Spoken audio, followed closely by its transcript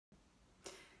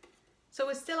So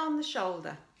we're still on the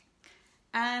shoulder,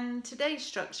 and today's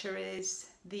structure is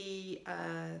the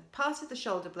part of the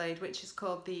shoulder blade which is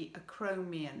called the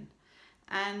acromion.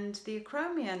 And the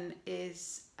acromion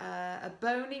is a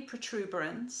bony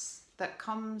protuberance that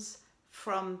comes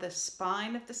from the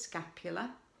spine of the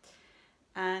scapula,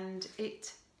 and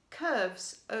it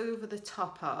curves over the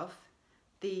top of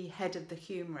the head of the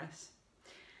humerus.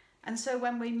 And so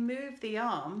when we move the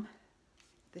arm,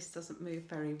 this doesn't move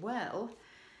very well,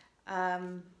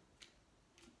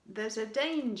 there's a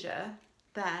danger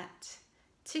that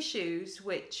tissues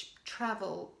which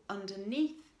travel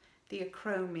underneath the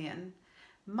acromion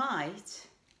might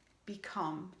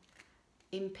become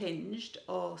impinged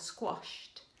or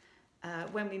squashed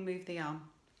when we move the arm.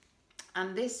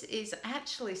 And this is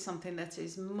actually something that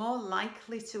is more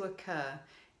likely to occur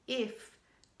if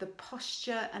the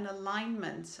posture and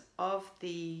alignment of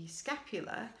the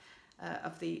scapula,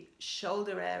 of the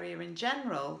shoulder area in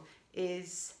general,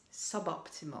 is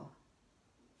suboptimal.